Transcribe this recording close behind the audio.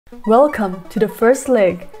Welcome to the first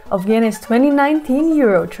leg of Guinea's 2019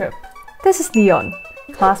 Eurotrip. This is Dion,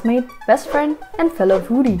 classmate, best friend, and fellow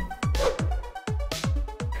foodie.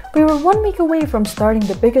 We were 1 week away from starting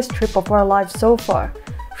the biggest trip of our lives so far,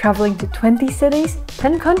 traveling to 20 cities,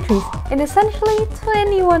 10 countries, in essentially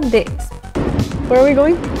 21 days. Where are we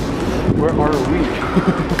going? Where are we?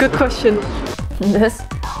 Good question. This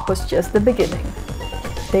was just the beginning.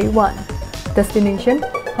 Day 1. Destination,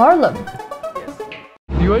 Haarlem.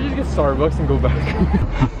 Do you want to just get Starbucks and go back?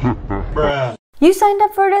 Bruh. You signed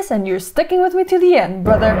up for this and you're sticking with me to the end,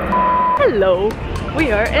 brother. Hello,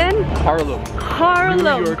 we are in Haarlem.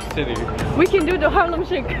 Haarlem, New York City. We can do the Haarlem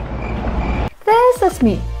Shake. This is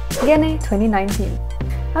me, Guinea 2019.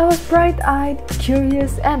 I was bright-eyed,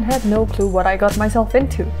 curious, and had no clue what I got myself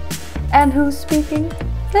into. And who's speaking?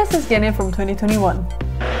 This is Guinea from 2021.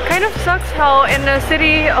 Kind of sucks how in a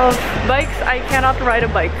city of bikes, I cannot ride a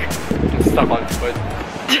bike. I'm stuck on foot.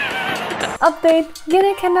 Update,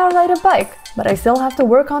 Guinea can now ride a bike, but I still have to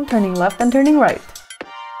work on turning left and turning right.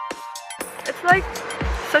 It's like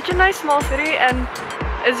such a nice small city and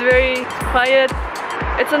it's very quiet.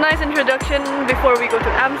 It's a nice introduction before we go to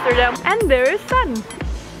Amsterdam, and there is sun.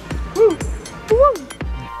 Woo. Woo.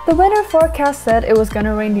 The weather forecast said it was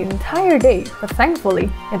gonna rain the entire day, but thankfully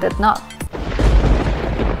it did not.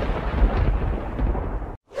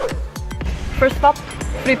 First stop,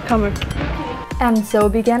 Frietkamer. And so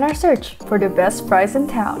began our search for the best fries in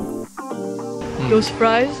town. Those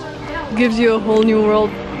fries gives you a whole new world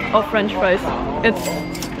of French fries. It's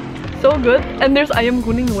so good. And there's ayam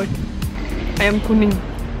kuning. Ayam kuning.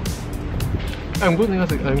 I'm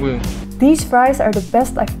good. These fries are the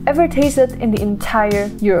best I've ever tasted in the entire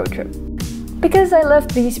Eurotrip. Because I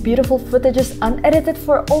left these beautiful footages unedited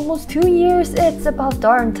for almost 2 years, it's about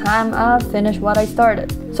darn time I finished what I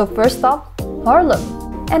started. So first stop, Haarlem.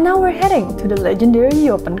 And now we're heading to the legendary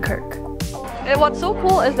Jopenkerk. And what's so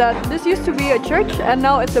cool is that this used to be a church and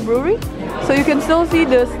now it's a brewery. So you can still see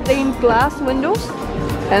the stained glass windows.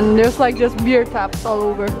 And there's like just beer taps all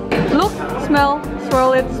over. Look, smell,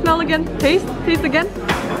 swirl it, smell again, taste again.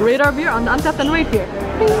 Rate our beer on the Untapped and rate here.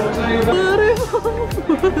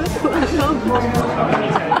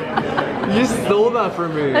 You stole that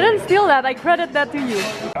from me. I didn't steal that, I credit that to you.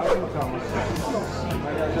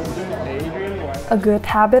 A good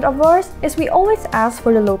habit of ours is we always ask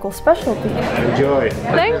for the local specialty. Enjoy.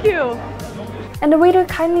 Thank you! And the waiter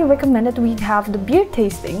kindly recommended we have the beer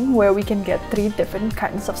tasting, where we can get 3 different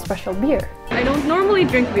kinds of special beer. I don't normally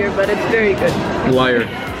drink beer, but it's very good. Liar.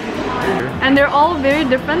 And they're all very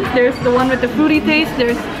different. There's the one with the fruity taste,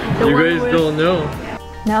 there's the one with... You guys don't know.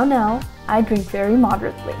 Now, I drink very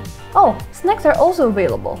moderately. Oh, snacks are also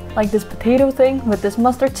available, like this potato thing with this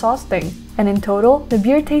mustard sauce thing. And in total, the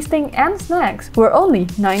beer tasting and snacks were only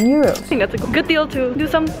 €9. I think that's a good deal to do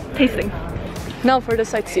some tasting. Now for the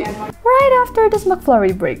sightseeing. Right after this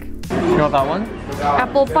McFlurry break. You know that one?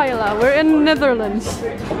 Apple paella, we're in Netherlands.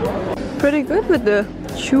 Pretty good with the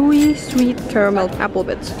chewy, sweet caramel apple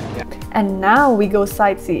bits. And now we go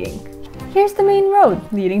sightseeing. Here's the main road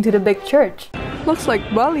leading to the big church. Looks like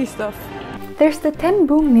Bali stuff. There's the Ten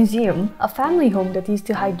Boom Museum, a family home that used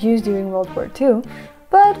to hide Jews during World War II.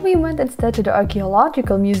 But we went instead to the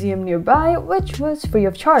archaeological museum nearby, which was free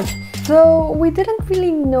of charge. So we didn't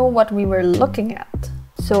really know what we were looking at.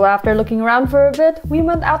 So after looking around for a bit, we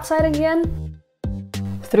went outside again,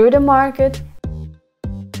 through the market,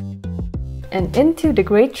 and into the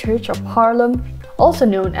great church of Haarlem, also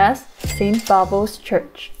known as St. Bavo's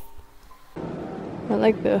Church. I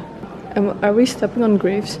like the... Are we stepping on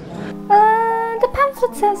graves? The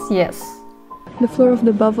pamphlet says yes. The floor of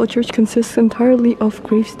the Bavo Church consists entirely of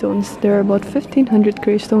gravestones. There are about 1,500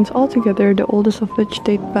 gravestones altogether, the oldest of which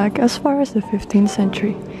date back as far as the 15th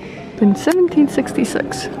century. In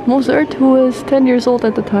 1766, Mozart, who was 10 years old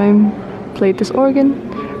at the time, played this organ.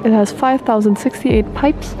 It has 5,068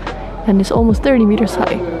 pipes and is almost 30 meters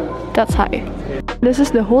high. That's high. This is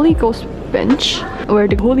the Holy Ghost bench, where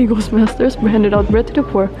the Holy Ghost masters handed out bread to the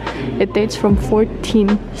poor. It dates from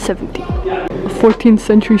 1470. A 14th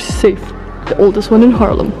century safe. The oldest one in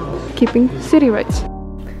Haarlem, keeping city rights.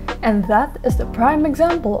 And that is the prime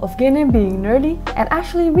example of Guinea being nerdy and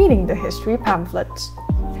actually reading the history pamphlets.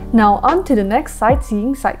 Now on to the next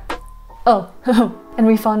sightseeing site. Oh, and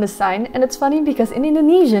we found a sign, and it's funny because in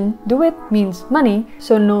Indonesian, duit means money,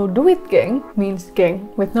 so no duit gang means gang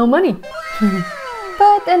with no money.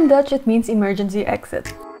 But in Dutch it means emergency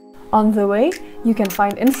exit. On the way, you can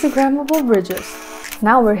find Instagrammable bridges.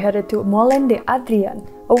 Now we're headed to Molen de Adrian,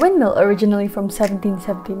 a windmill originally from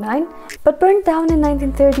 1779, but burned down in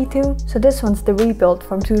 1932, so this one's the rebuild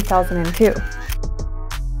from 2002.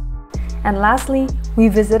 And lastly, we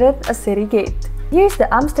visited a city gate. Here's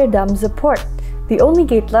the Amsterdamse Poort, the only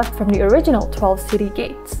gate left from the original 12 city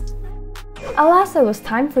gates. Alas, it was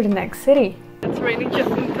time for the next city. It's raining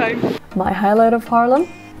just in time. My highlight of Haarlem?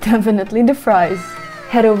 Definitely the fries.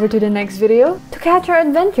 Head over to the next video to catch our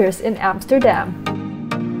adventures in Amsterdam.